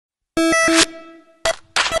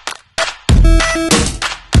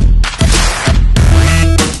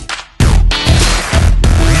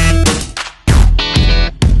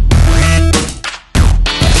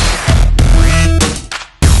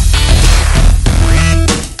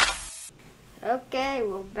Okay,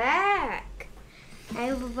 we're back.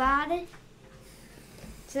 Hey, everybody.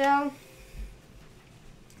 So,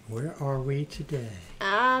 where are we today?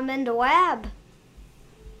 I'm in the lab.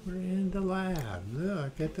 We're in the lab.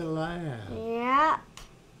 Look at the lab. Yeah.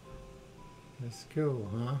 That's cool,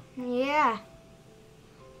 huh? Yeah.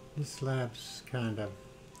 This lab's kind of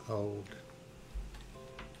old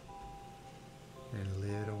and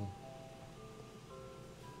little.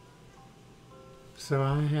 So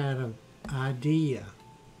I had an idea.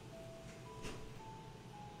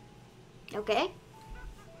 Okay.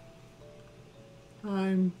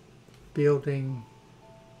 I'm building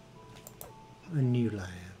a new lab.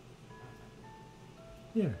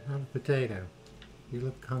 Here, have a potato. You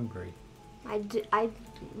look hungry. I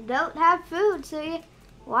don't have food, so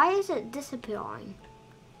why is it disappearing?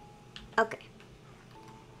 Okay.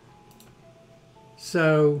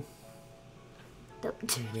 So,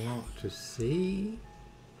 Don't. you want to see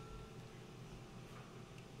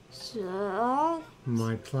So.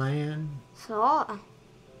 my plan? So.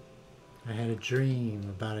 I had a dream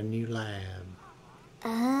about a new lab.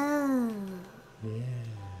 Oh.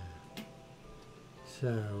 Yeah.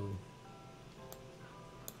 So,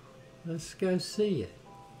 let's go see it.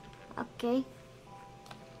 Okay.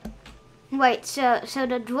 Wait, so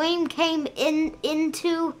the dream came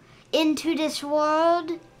into this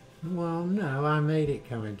world? Well, no, I made it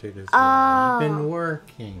come into this world. Oh. I've been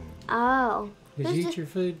working. Oh. Did you eat your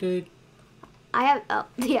food, dude? Oh,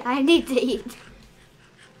 yeah, I need to eat.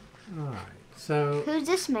 Alright, so... Who's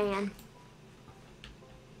this man?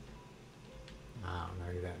 I don't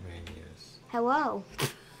know who that man is. Hello.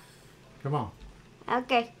 Come on.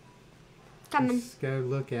 Okay. Coming. Let's go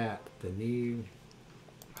look at the new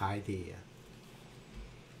idea.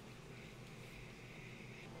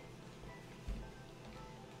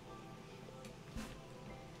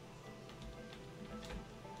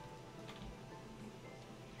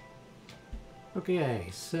 Okay,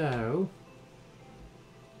 so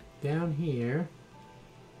down here,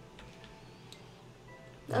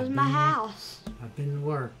 That was my house. I've been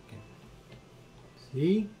working.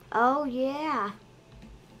 See? Oh, yeah.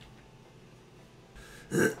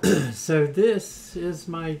 So this is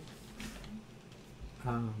my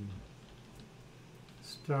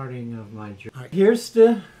starting of my journey. Right, here's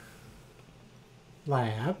the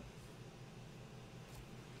lab.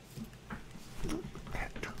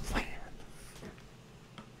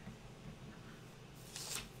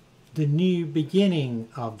 The new beginning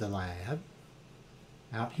of the lab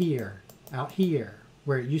out here,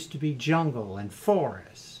 where it used to be jungle and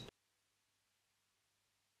forest.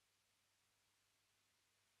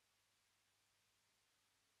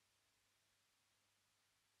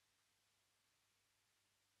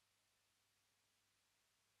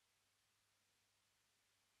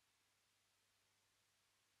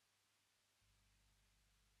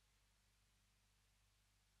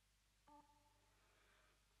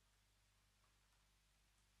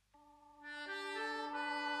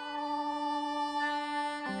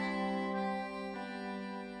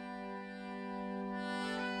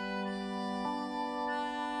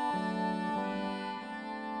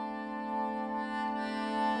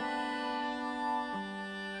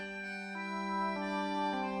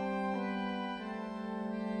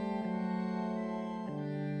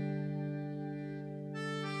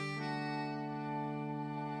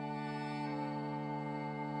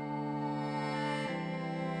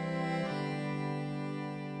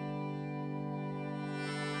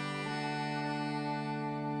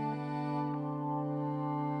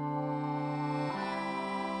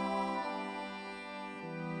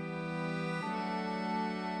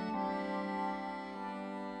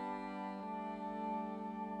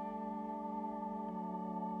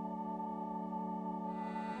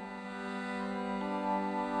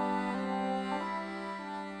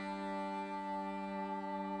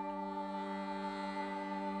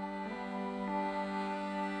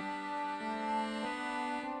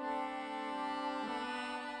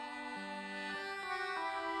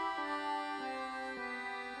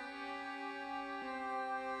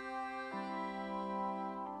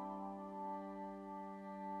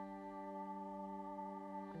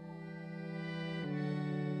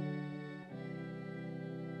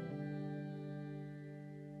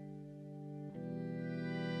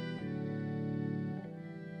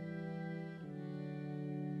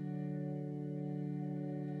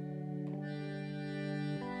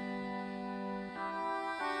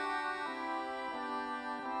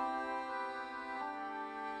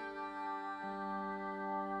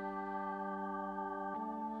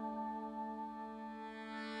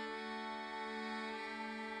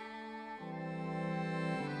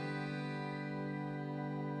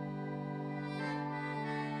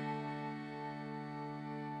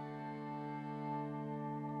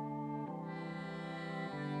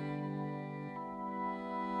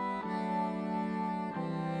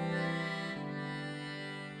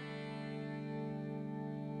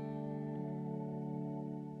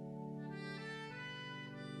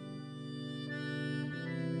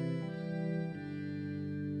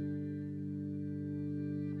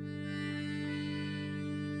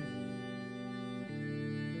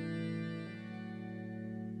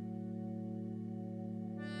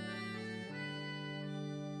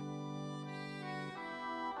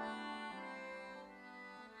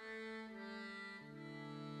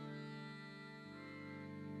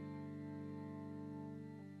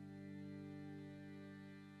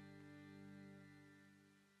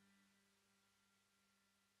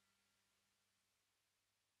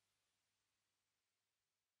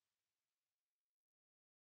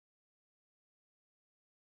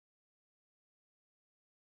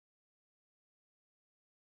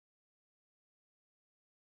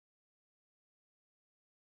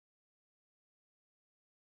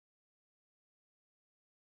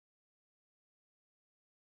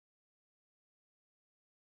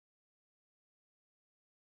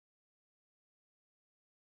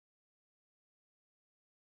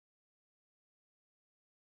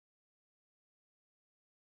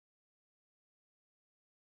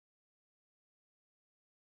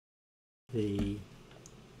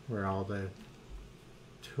 where all the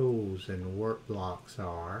tools and work blocks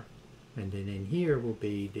are. And then in here will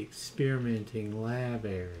be the experimenting lab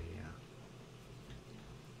area.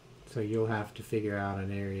 So you'll have to figure out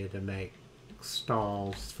an area to make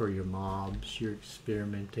stalls for your mobs you're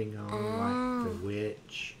experimenting on, like the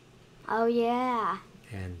witch. Oh yeah.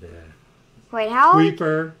 And the Wait,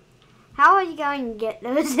 creeper. How are you going to get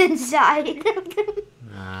those inside of them?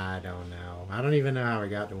 I don't know. I don't even know how we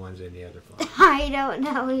got the ones in the other place. I don't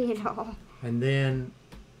know at all. And then,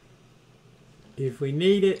 if we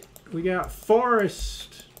need it, we got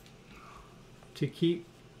forest to keep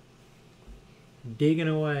digging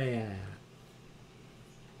away at.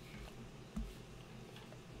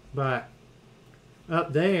 But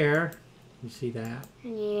up there, you see that?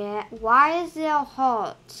 Yeah. Why is there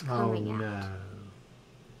hearts coming out? Oh no.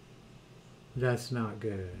 That's not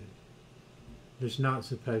good. There's not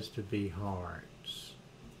supposed to be hearts.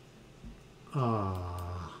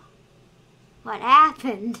 Ah. What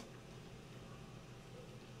happened?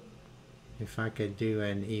 If I could do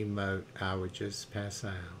an emote, I would just pass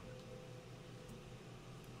out.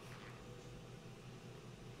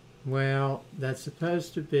 Well, that's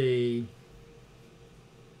supposed to be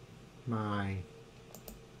my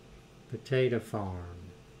potato farm,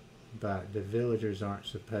 but the villagers aren't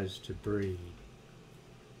supposed to breed.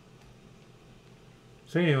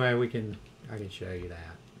 So anyway, I can show you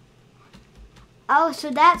that. Oh,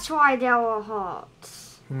 so that's why there were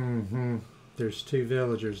hearts. Mm-hmm. There's 2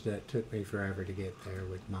 villagers that took me forever to get there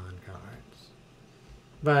with mine carts.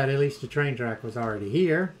 But at least the train track was already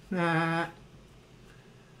here. But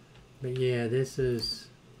yeah, this is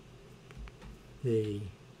the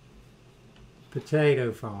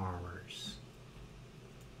potato farmers.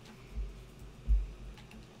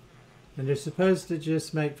 And they're supposed to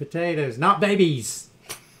just make potatoes, not babies.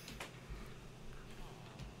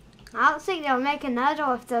 I don't think they'll make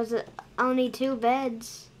another if there's only 2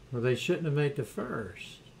 beds. Well, they shouldn't have made the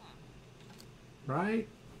first. Right?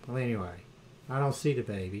 Well, anyway, I don't see the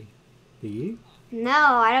baby. Do you? No,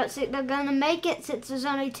 I don't think they're gonna make it since there's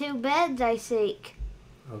only 2 beds I seek.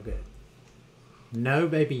 Oh, good. No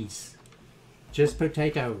babies. Just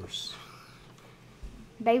potatoes.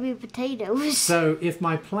 Baby potatoes. So, if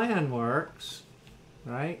my plan works,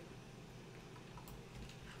 right?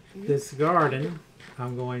 This garden,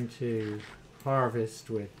 I'm going to harvest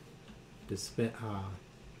with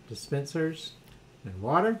dispensers and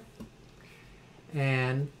water.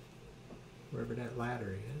 And wherever that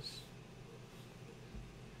ladder is.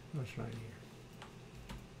 Oh, it's right here.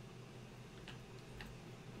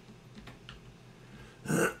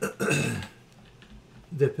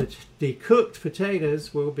 The cooked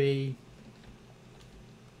potatoes will be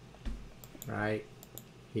right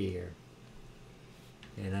here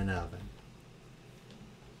in an oven.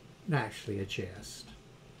 Actually, a chest.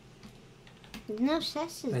 No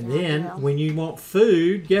chests. And then, when you want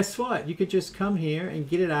food, guess what? You could just come here and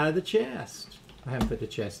get it out of the chest. I haven't put the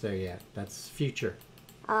chest there yet. That's future.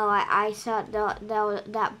 Oh, I thought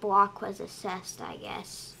that block was a chest, I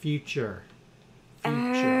guess. Future.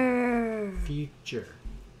 Future. Future.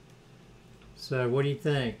 So, what do you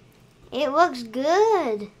think? It looks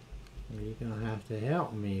good. Well, you're going to have to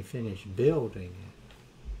help me finish building it.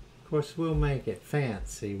 Of course, we'll make it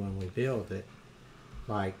fancy when we build it.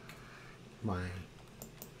 Like my...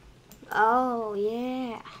 Oh,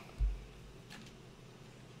 yeah.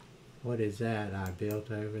 What is that I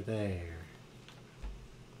built over there?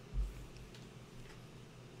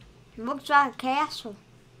 It looks like a castle.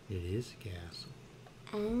 It is a castle.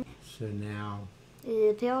 And So now... is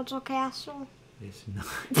it a pillager castle? It's not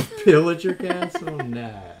a pillager castle?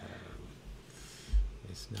 No.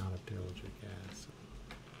 It's not a pillager castle.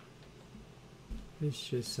 It's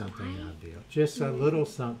just something I built. Just a little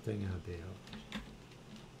something I built.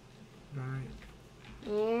 Right.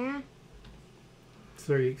 Yeah.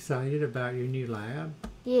 So are you excited about your new lab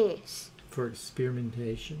Yes. for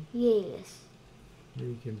experimentation? Yes. Where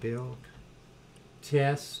you can build,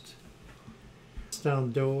 test,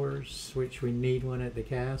 stone doors, which we need one at the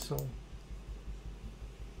castle.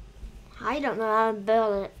 I don't know how to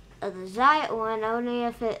build a giant one. Only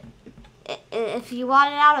if you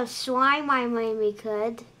want it out of slime, I maybe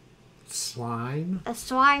could. Slime? A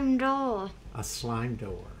slime door. A slime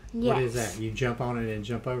door. Yes. What is that? You jump on it and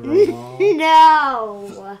jump over a wall?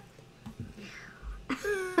 No.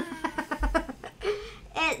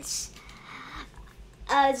 It's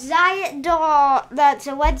a giant door that's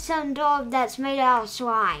a redstone door that's made out of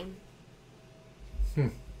slime.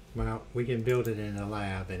 Well, we can build it in a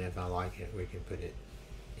lab, and if I like it, we can put it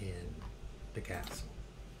in the castle.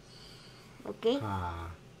 Okay.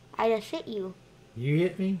 Ah. I just hit you. You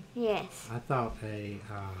hit me? Yes. I thought a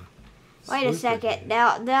Wait a Super second.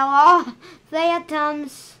 did. They'll all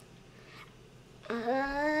phantoms.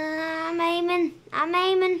 I'm aiming. I'm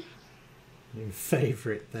aiming. Your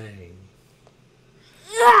favorite thing.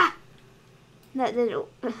 Ah! That didn't.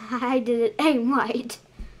 I didn't aim right.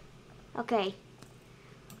 Okay.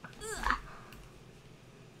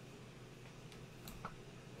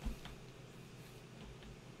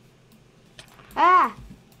 Ah!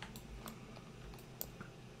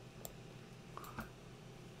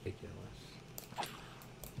 Ridiculous.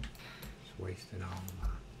 Just wasting all my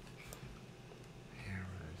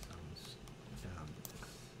arrows on stuff.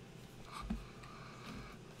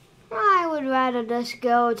 I would rather just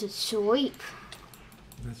go to sleep.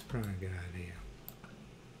 That's probably a good idea.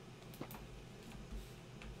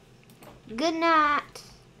 Good night.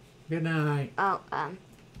 Good night. Oh,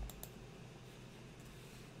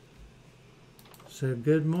 So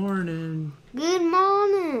good morning. good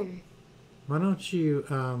morning. Why don't you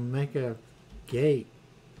make a gate?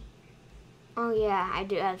 Oh yeah, I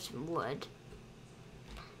do have some wood.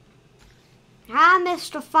 Hi,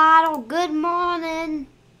 Mr. Fiddle. Good morning.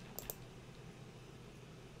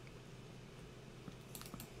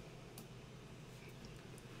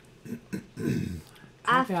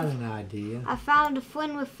 I got an idea. I found a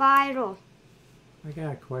friend with Fiddle. I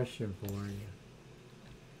got a question for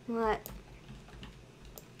you. What?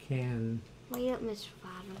 Can Wait up, Mr.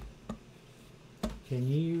 Fiddle.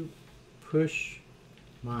 you push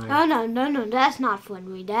my... Oh, no, that's not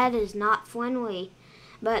friendly. That is not friendly.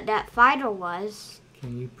 But that Fiddle was.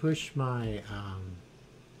 Can you push my...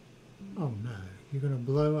 Oh no, you're gonna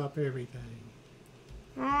blow up everything.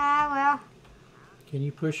 Ah, well. Can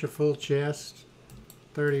you push a full chest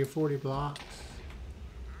 30 or 40 blocks?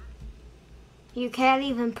 You can't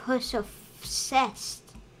even push a cest.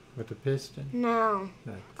 With a piston? No.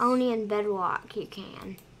 That's... Only in bedrock you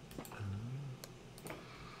can.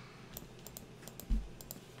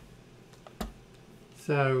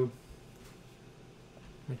 So,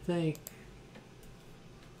 I think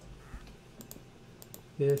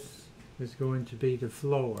this is going to be the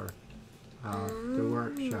floor of the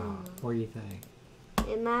workshop. What do you think?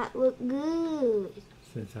 It might look good.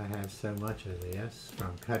 Since I have so much of this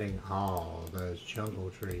from cutting all those jungle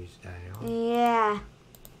trees down, Yeah.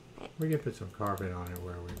 we can put some carpet on it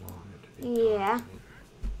where we want it to be. Yeah. Carpeted.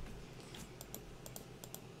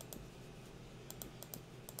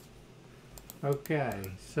 Okay,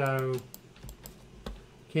 so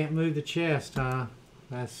can't move the chest, huh?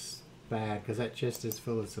 That's bad because that chest is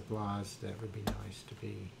full of supplies. That would be nice to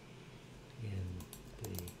be in the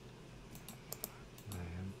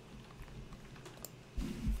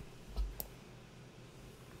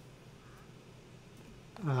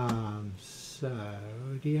lab. So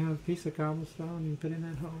do you have a piece of cobblestone you can put in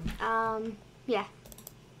that hole? Yeah.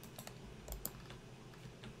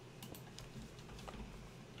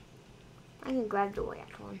 I can grab the wet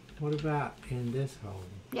one. What about in this hole?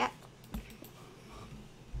 Yeah.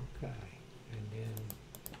 Okay, and then,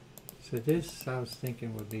 so this I was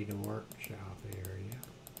thinking would be the workshop area,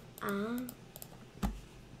 right? And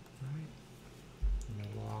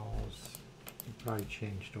the walls, you probably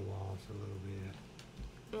change the walls a little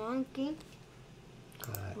bit, Monkey.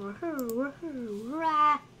 but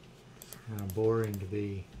Rah. it's kind of boring to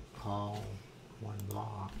be all one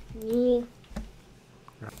block. Yeah.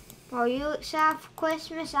 Are you excited for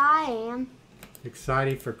Christmas? I am.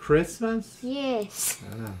 Excited for Christmas? Yes.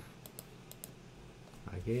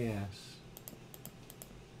 I guess.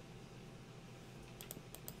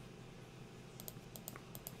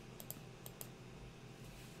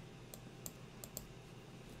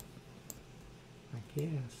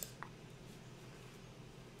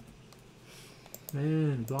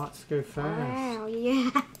 Man, blocks go fast. Wow,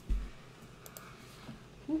 yeah.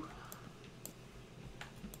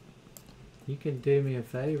 You can do me a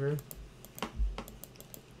favor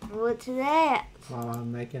What's that? while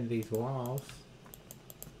I'm making these walls.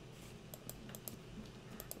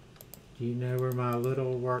 Do you know where my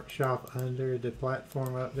little workshop under the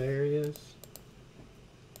platform up there is?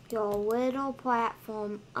 Your little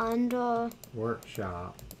platform under.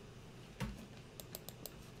 Workshop.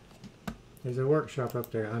 There's a workshop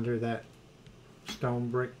up there under that stone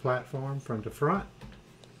brick platform from the front.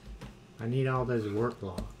 I need all those work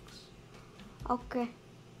blocks. Okay.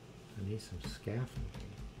 I need some scaffolding.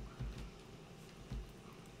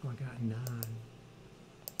 Oh, I got 9.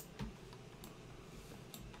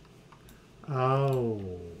 Oh.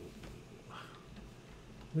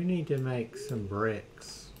 We need to make some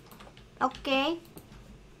bricks. Okay.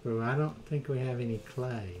 But I don't think we have any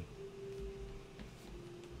clay.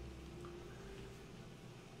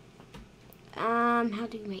 How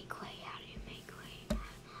do you make clay?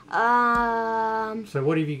 So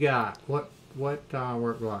what have you got? What work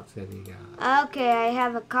blocks have you got? Okay, I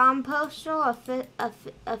have a composter,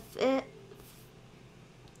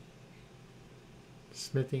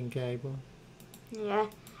 Smithing cable. yeah,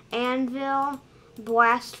 anvil,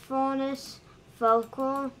 blast furnace,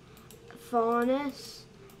 focal furnace,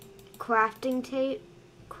 crafting table,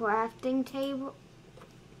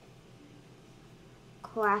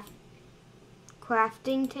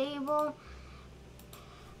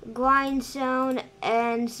 grindstone,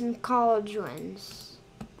 and some cauldrons.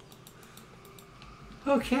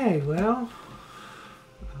 Okay, well,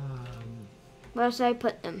 Where should I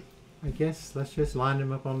put them? I guess let's just line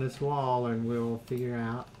them up on this wall and we'll figure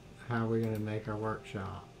out how we're going to make our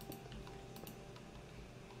workshop.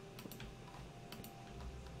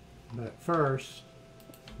 But first,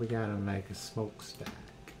 we got to make a smokestack.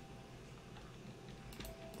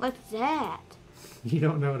 What's that? You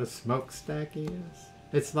don't know what a smokestack is?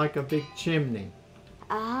 It's like a big chimney.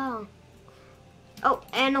 Oh. Oh,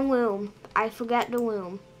 and a loom. I forgot the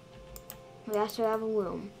loom. We also have a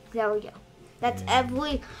loom. There we go. That's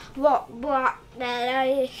every block that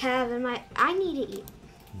I have in my... I need to eat.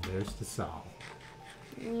 There's the saw.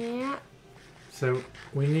 Yeah. So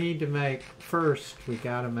we need to make... First, we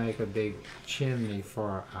got to make a big chimney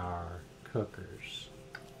for our cookers.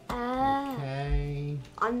 Okay.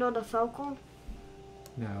 Under the focal?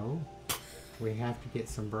 No. We have to get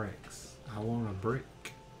some bricks. I want a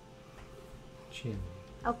brick chimney.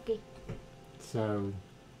 Okay. So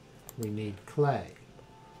we need clay.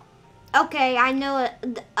 Okay, I know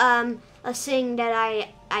a thing that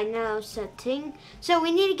I know setting. So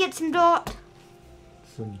we need to get some dirt.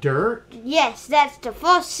 Some dirt? Yes, that's the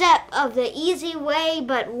first step of the easy way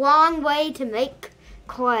but long way to make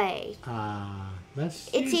clay. Let's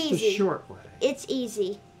It's use easy. the short way. It's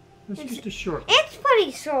easy. Let's use the short way. It's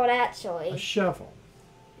pretty short, actually. A shovel.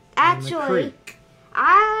 Actually, In the creek.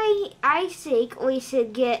 I think we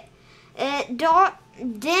should get dirt.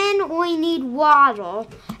 Then we need water,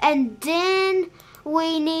 and then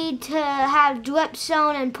we need to have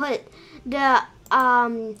dripstone and put the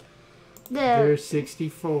There's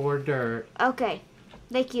 64 dirt. Okay,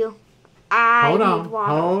 thank you. I need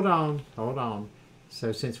water. Hold on.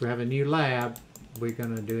 So since we have a new lab, we're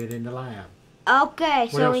gonna do it in the lab. Okay,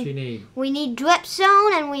 What else you need? We need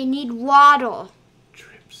dripstone and we need water.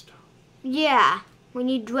 Dripstone. Yeah, we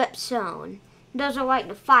need dripstone. Those are like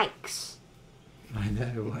the fikes. I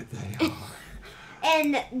know what they are.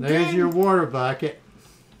 And There's your water bucket.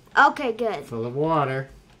 Okay, good. Full of water.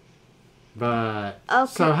 But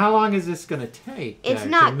Okay. So how long is this gonna take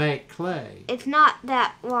to make clay? It's not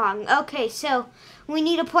that long. Okay, so we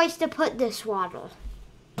need a place to put this water.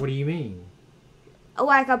 What do you mean?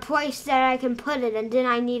 Like a place that I can put it, and then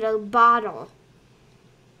I need a bottle.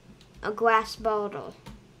 A glass bottle.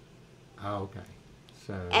 Oh, okay.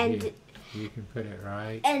 So And here, you can put it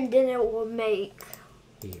right and then it will make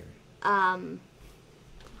here.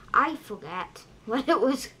 I forgot what it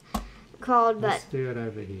was called, Let's but do it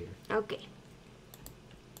over here. okay.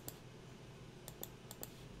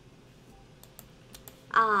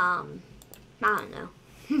 I don't know.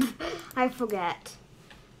 I forget.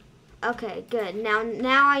 Okay, good.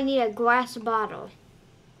 Now I need a glass bottle.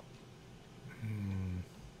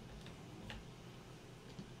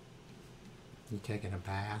 You taking a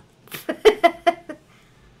bath?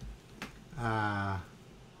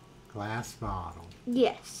 Glass bottle.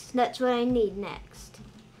 Yes, that's what I need next.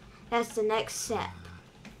 That's the next step.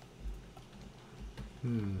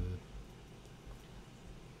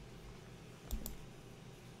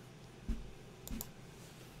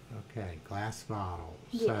 Okay, glass bottle.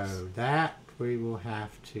 Yes. So that we will have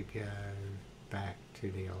to go back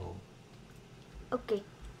to the old. Okay.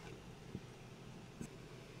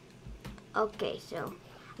 Okay, so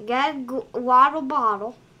I got a water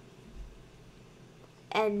bottle.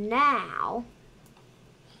 And now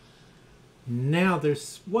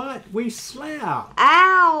there's what? We slept.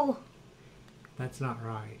 Ow! That's not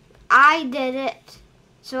right. I did it.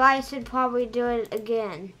 So I should probably do it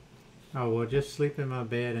again. Oh, well, just sleep in my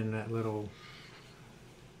bed in that little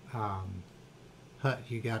hut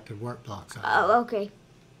you got the work blocks on. Oh, okay.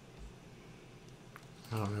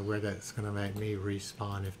 I don't know where that's going to make me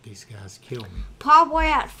respawn if these guys kill me. Probably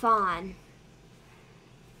at Fawn.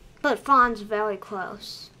 But Fawn's very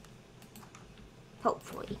close.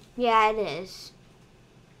 Hopefully. Yeah, it is.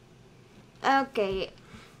 Okay.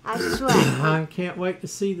 I swear. I can't wait to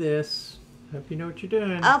see this. Hope you know what you're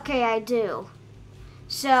doing. Okay, I do.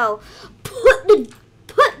 So,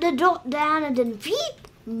 put the dirt down and then beat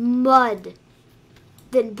mud.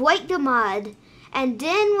 Then break the mud. And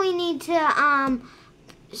then we need to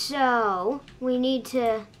So we need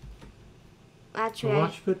to. That's Well, right. why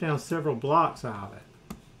don't you put down several blocks of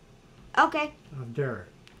it, Okay. of dirt?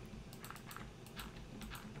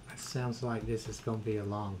 It sounds like this is going to be a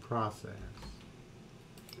long process.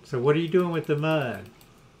 So what are you doing with the mud?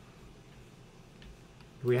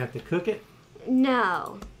 Do we have to cook it?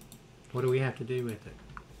 No. What do we have to do with it?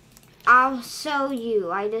 I'll show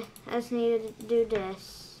you. I just need to do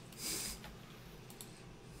this.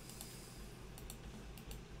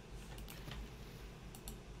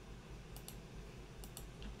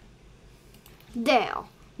 There.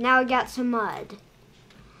 Now I got some mud.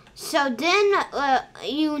 So then,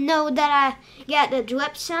 you know that I got the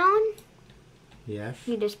dripstone? Yes.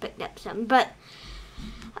 You just picked up some. But,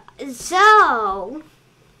 so,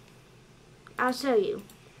 I'll show you.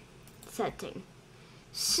 Setting.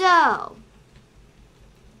 So,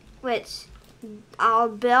 which I'll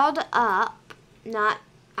build up.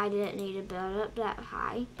 I didn't need to build up that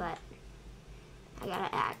high, but I got an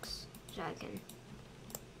axe, so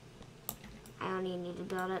I only need to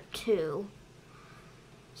build up 2.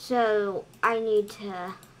 So I need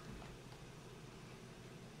to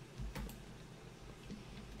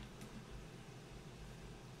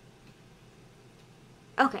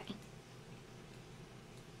okay.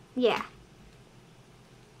 Yeah.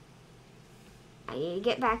 I need to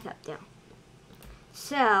get back up there.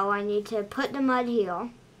 So I need to put the mud here.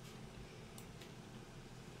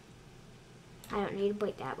 I don't need to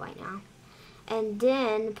break that right now. And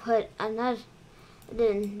then put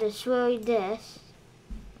then destroy this.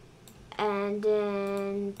 And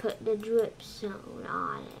then put the dripstone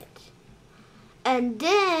on it. And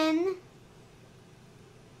then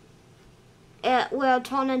it will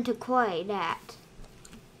turn into clay, that.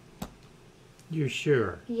 You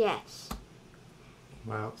sure? Yes.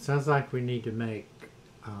 Well, sounds like we need to make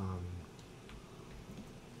a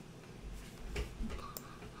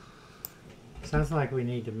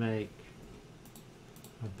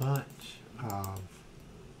bunch of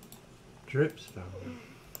dripstone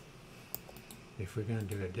if we're going to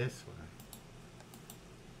do it this way.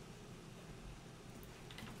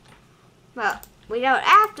 Well, we don't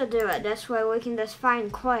have to do it this way. We can just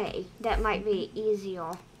find clay. That might be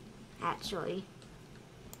easier, actually.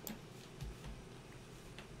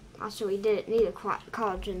 Also, we didn't need a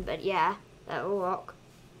cauldron, but yeah, that will work.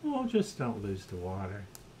 Well, just don't lose the water.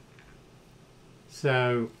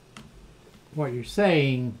 So, what you're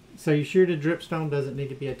saying, so you sure the dripstone doesn't need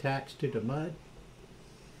to be attached to the mud?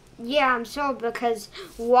 Yeah, I'm sure, because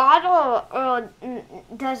water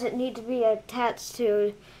doesn't need to be attached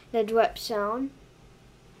to the dripstone.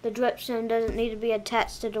 The dripstone doesn't need to be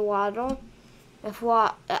attached to the water.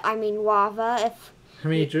 Lava. How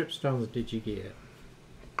many dripstones did you get?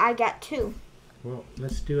 I got 2. Well,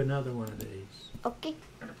 let's do another one of these. Okay.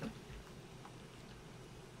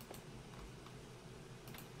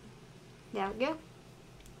 There we go.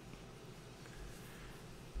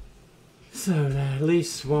 So that at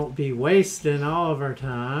least won't be wasting all of our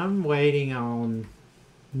time waiting on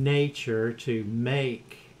nature to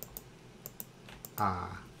make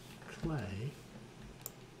clay.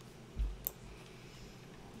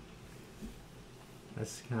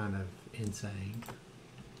 That's kind of insane.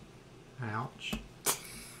 Ouch.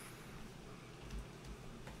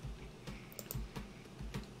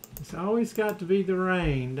 It's always got to be the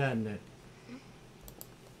rain, doesn't it?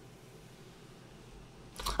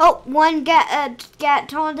 Oh, one got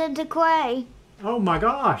turned into clay. Oh my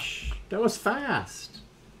gosh, that was fast.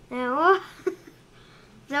 Now,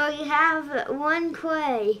 so we have 1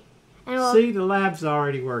 clay. And See, the lab's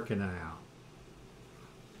already working out.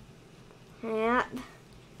 Yeah,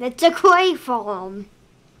 it's a clay farm.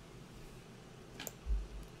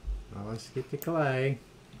 Well, let's get the clay.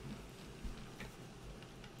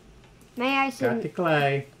 May I see? Got the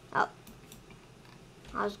clay. Oh,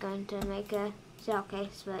 I was going to make a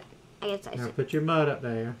staircase, but I guess I Now should. put your mud up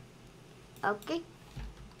there. Okay.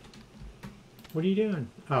 What are you doing?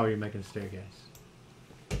 Oh, you're making a staircase.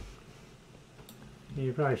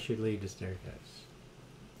 You probably should leave the staircase.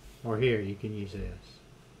 Or here, you can use this.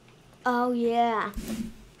 Oh yeah.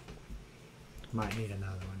 Might need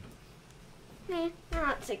another one. Yeah,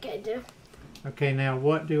 that's okay, do. Okay, now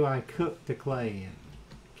what do I cook the clay in?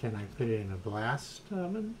 Can I put it in a blast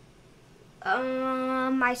oven?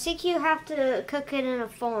 I think you have to cook it in a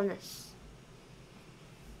furnace.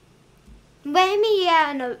 Maybe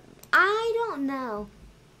yeah, no, I don't know.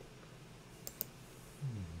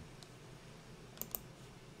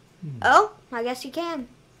 Oh, I guess you can.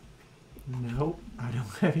 Nope, I don't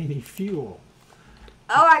have any fuel.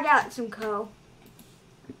 Oh, I got some coal.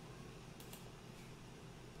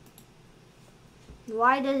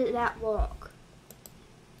 Why does that work?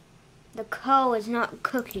 the coal is not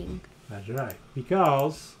cooking. That's right.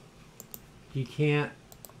 Because you can't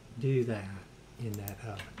do that in that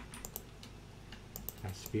oven. It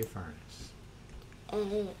has to be a furnace.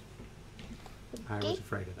 I was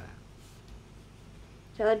afraid of that.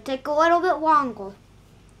 So it'd take a little bit longer.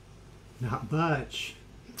 Not much.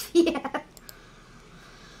 Yeah.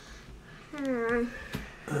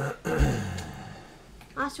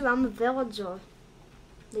 Also, I'm a villager.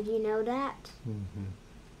 Did you know that? Mm-hmm.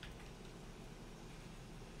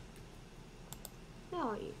 Where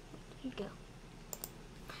are you? Where'd you go?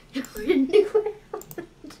 You're in the ground.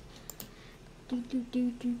 Do.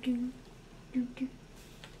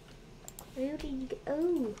 Where did you go?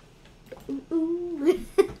 Oh. Ooh.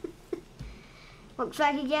 Looks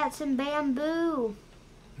like you got some bamboo.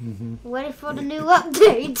 Mm-hmm. Ready for the new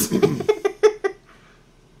update.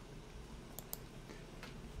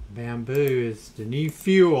 Bamboo is the new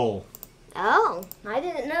fuel. Oh, I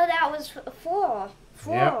didn't know that was for.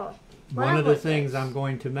 Yep. One of the things I'm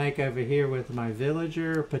going to make over here with my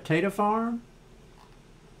villager potato farm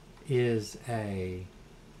is a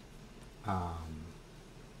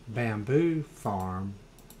bamboo farm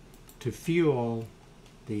to fuel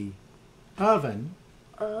the oven,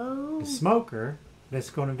 the smoker that's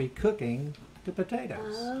going to be cooking the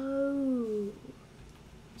potatoes. Oh.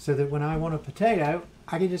 So that when I want a potato,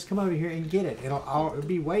 I can just come over here and get it. It'll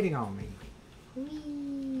be waiting on me.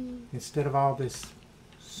 Whee. Instead of all this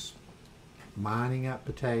mining up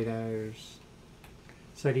potatoes.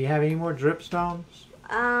 So do you have any more dripstones?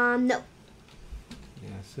 No.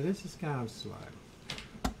 Yeah, so this is kind of slow.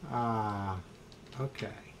 Okay.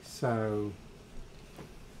 So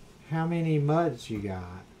how many muds you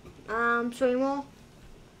got? 3 more.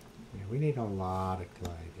 Yeah, we need a lot of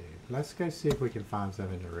clay, dude. Let's go see if we can find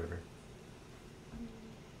some in the river.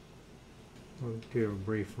 We'll do a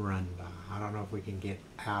brief run by. I don't know if we can get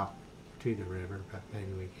out to the river, but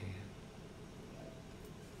maybe we can.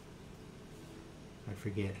 I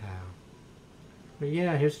forget how. But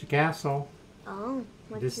yeah, here's the castle. Oh,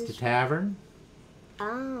 what's This is this? the tavern.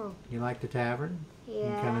 Oh, You like the tavern? yeah.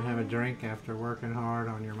 You come and have a drink after working hard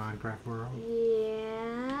on your Minecraft world.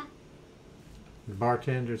 Yeah. The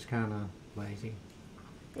bartender's kind of lazy.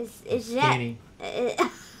 Is Skinny.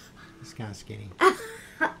 that? He's kind of skinny.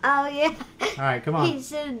 Oh yeah. All right, come on. He's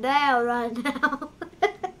sitting down right now.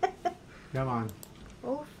 Come on.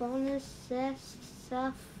 Oh, furnace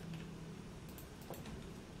stuff.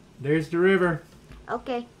 There's the river.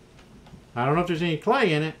 Okay. I don't know if there's any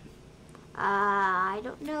clay in it. I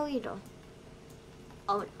don't know either.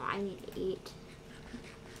 Oh no, I need to eat.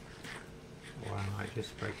 Well, I might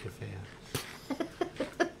just break the fence.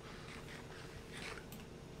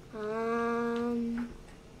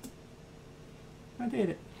 I did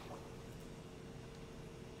it.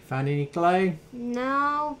 Find any clay?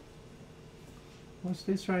 No. What's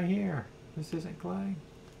this right here? This isn't clay.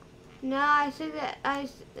 No, I see that.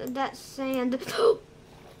 That's sand.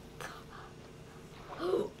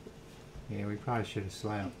 Yeah, we probably should have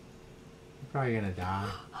slept. We're probably gonna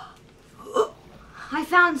die. I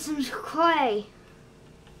found some clay.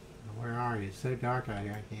 Where are you? It's so dark out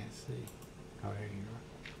here, I can't see. Oh, there you are.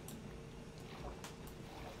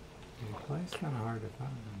 Yeah, clay's kind of hard to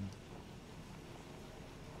find.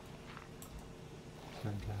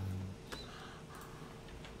 Sometimes.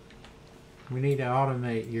 We need to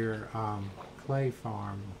automate your clay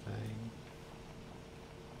farm thing.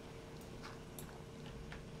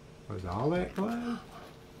 Was all that clay?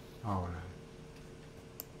 Oh no.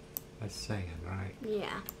 That's sand, right?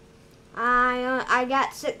 Yeah. I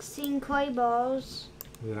got 16 clay balls.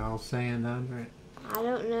 Is it all sand under it? I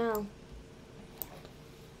don't know.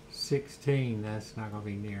 16, that's not going to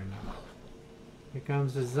be near enough. Here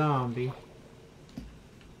comes a zombie.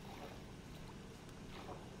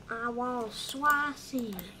 I want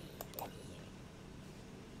slicing.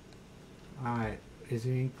 Alright, is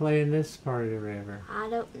there any clay in this part of the river? I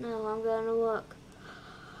don't know. I'm gonna look.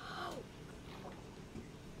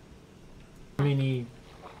 How many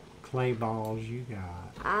clay balls you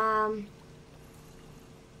got?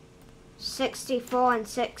 64 and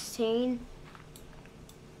 16.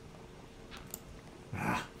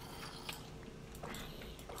 Ah. I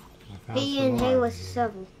found He some and more he in was here.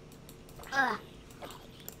 7.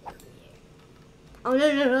 Oh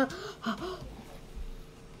no.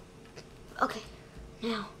 Okay,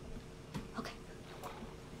 now. Okay.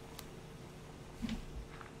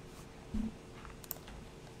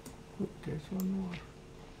 Oop, there's one more.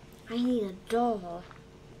 I need a door.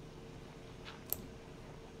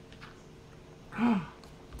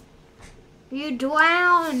 You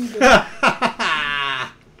drowned.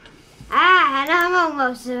 And I'm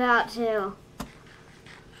almost about to.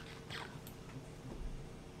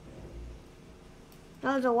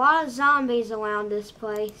 There's a lot of zombies around this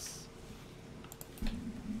place.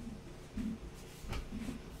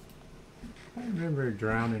 I remember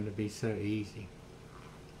drowning to be so easy.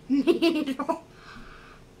 It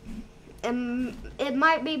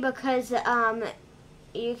might be because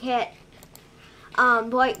you can't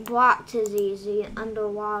break blocks as easy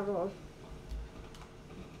underwater.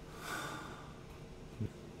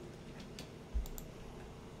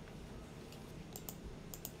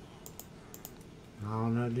 I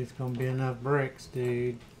don't know if there's gonna be enough bricks,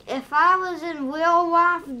 dude. If I was in real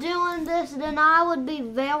life doing this, then I would be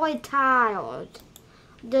very tired.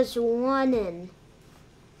 Just running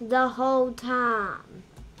the whole time.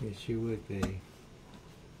 Yes, you would be.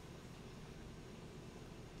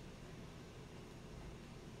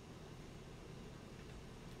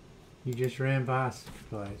 You just ran past the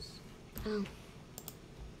place. Oh.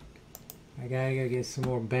 I gotta go get some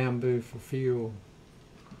more bamboo for fuel.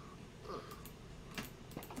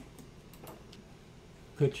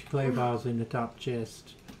 Put your clay balls in the top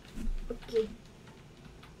chest. Okay.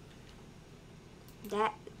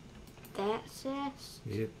 That says?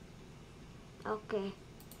 Yep. Okay.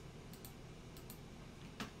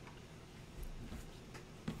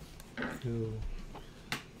 Cool.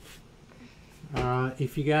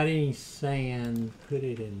 If you got any sand, put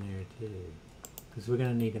it in there too. Because we're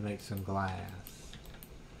going to need to make some glass.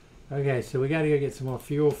 Okay, so we got to go get some more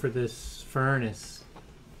fuel for this furnace.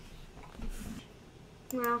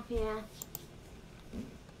 Well, yeah.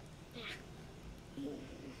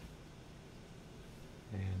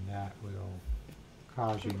 And that will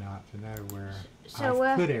cause you not to know where So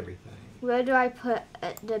I've put everything. Where do I put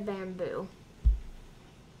the bamboo?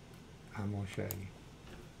 I'm going to show you.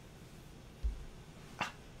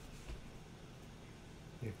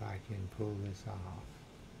 If I can pull this off.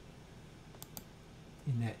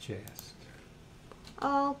 In that chest.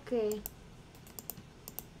 Okay.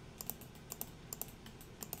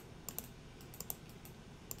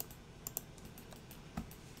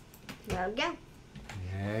 There we go.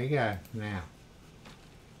 There you go. Now,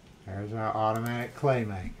 there's our automatic clay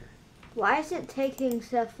maker. Why is it taking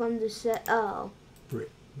stuff from the set? Oh.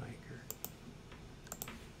 Brick maker.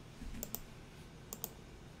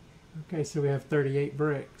 Okay, so we have 38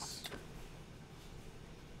 bricks.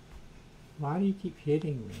 Why do you keep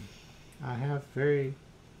hitting me? I have very...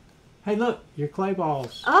 Hey, look! Your clay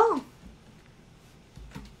balls. Oh.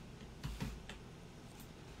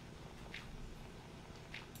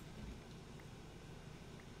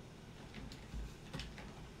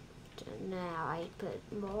 So now I put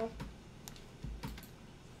more.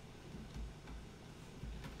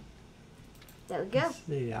 There we go. Let's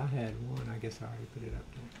see, I had one. I guess I already put it up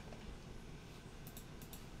there.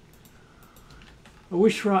 I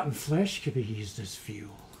wish rotten flesh could be used as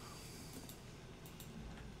fuel.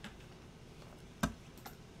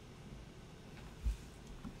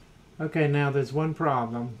 Okay, now there's one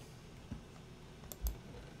problem.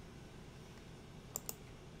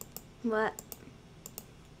 What?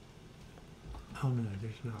 Oh no,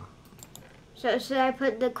 there's not. So should I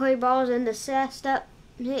put the clay balls in the chest up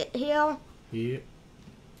here? Yep.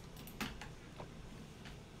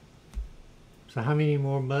 So how many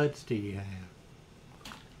more muds do you have?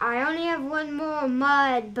 I only have one more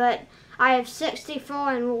mud, but I have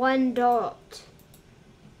 64 and 1 dirt.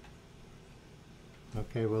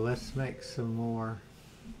 Okay, well let's make some more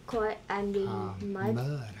Mud.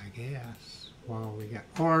 mud, I guess. While we got,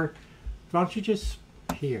 or why don't you just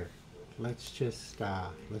here? Let's just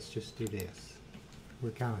do this. We're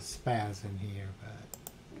kind of spazzing here,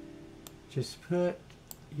 but just put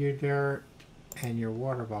your dirt and your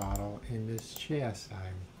water bottle in this chest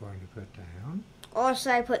I'm going to put down. Or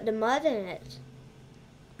should I put the mud in it?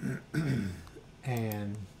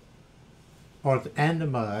 and the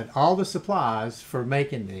mud, all the supplies for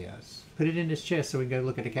making this. Put it in this chest so we can go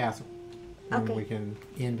look at the castle. And Okay. we can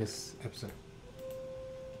end this episode.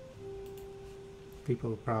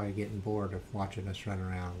 People are probably getting bored of watching us run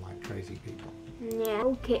around like crazy people. Yeah,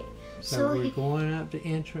 okay. So we're going up the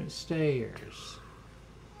entrance stairs.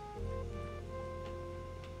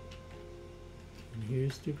 And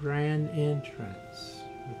here's the grand entrance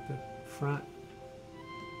with the front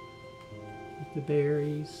with the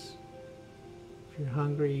berries. If you're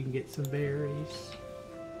hungry, you can get some berries.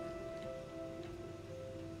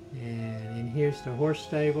 And in here's the horse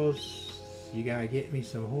stables. You gotta get me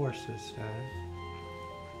some horses, though.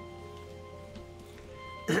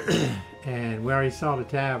 And we already saw the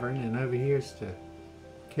tavern, and over here's the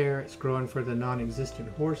carrots growing for the non-existent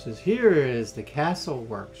horses. Here is the castle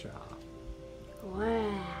workshop.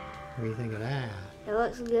 Wow. What do you think of that? It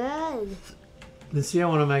looks good. Let's see, I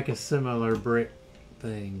want to make a similar brick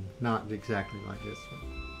thing, not exactly like this one,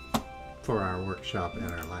 for our workshop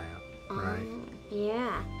and our lab, right?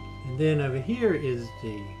 Yeah. And then over here is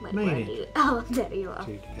the main entrance Oh, there you are.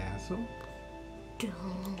 to the castle.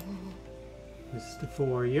 This is the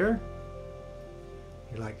foyer.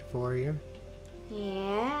 You like the foyer?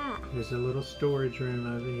 Yeah. There's a little storage room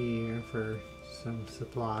over here for some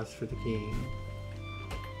supplies for the king.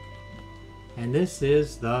 And this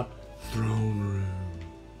is the throne room.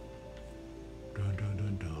 Dun dun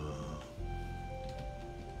dun dun.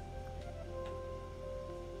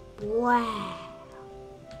 Wow.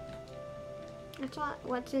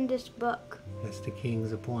 What's in this book? That's the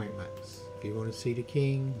king's appointments. If you want to see the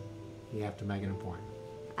king, you have to make an appointment.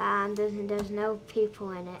 There's no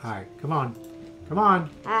people in it. Alright, come on. Come on.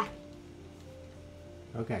 Ah.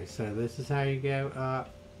 Okay, so this is how you go up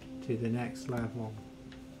to the next level.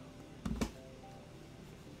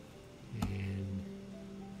 And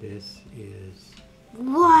this is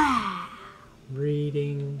Wow.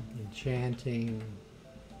 reading and chanting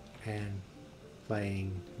and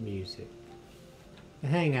playing music. The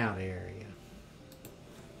hangout area.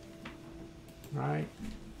 Right?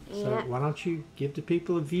 Yeah. So why don't you give the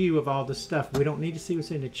people a view of all the stuff. We don't need to see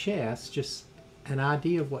what's in the chest, just an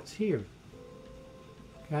idea of what's here.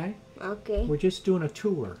 Okay? Okay. We're just doing a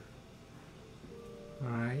tour.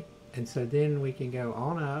 Alright? And so then we can go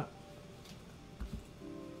on up.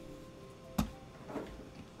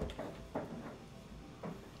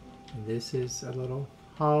 And this is a little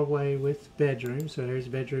hallway with bedroom. So there's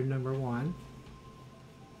bedroom number 1.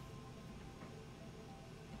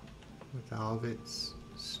 With all of its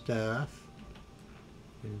stuff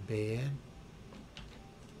and bed.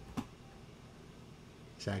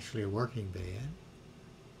 It's actually a working bed.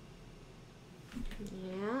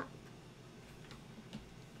 Yeah.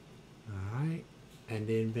 Alright, and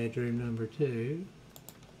then bedroom number 2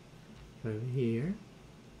 over here.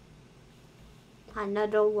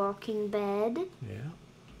 Another walking bed. Yeah,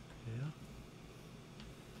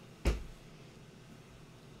 yeah.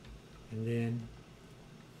 And then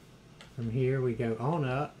from here we go on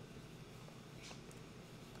up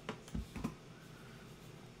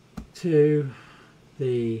to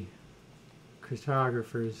the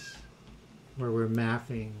cartographers where we're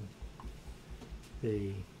mapping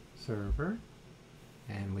the server,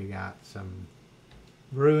 and we got some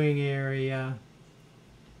brewing area.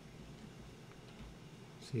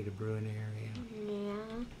 See the brewing area?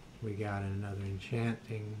 Yeah. We got another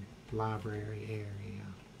enchanting library area,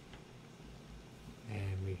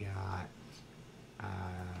 and we got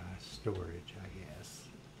storage, I guess.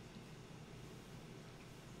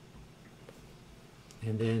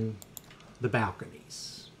 And then the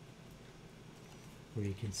balconies, where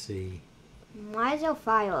you can see Why is there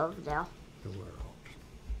fire over there? the world.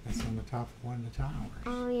 That's on the top of one of the towers.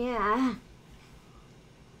 Oh yeah.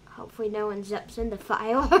 Hopefully no one zips in the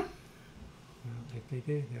fire. Well, if they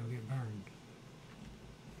do, they'll get burned.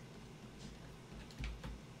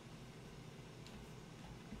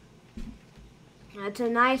 That's a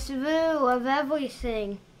nice view of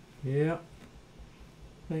everything. Yep.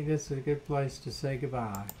 I think this is a good place to say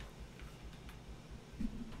goodbye.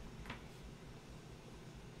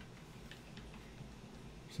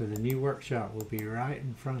 So the new workshop will be right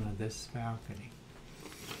in front of this balcony.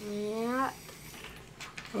 Yeah.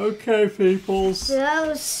 Okay, peoples.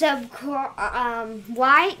 So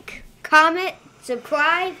like, comment,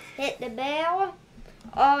 subscribe, hit the bell,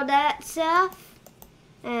 all that stuff,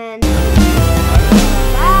 and bye.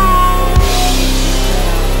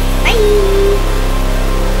 Bye.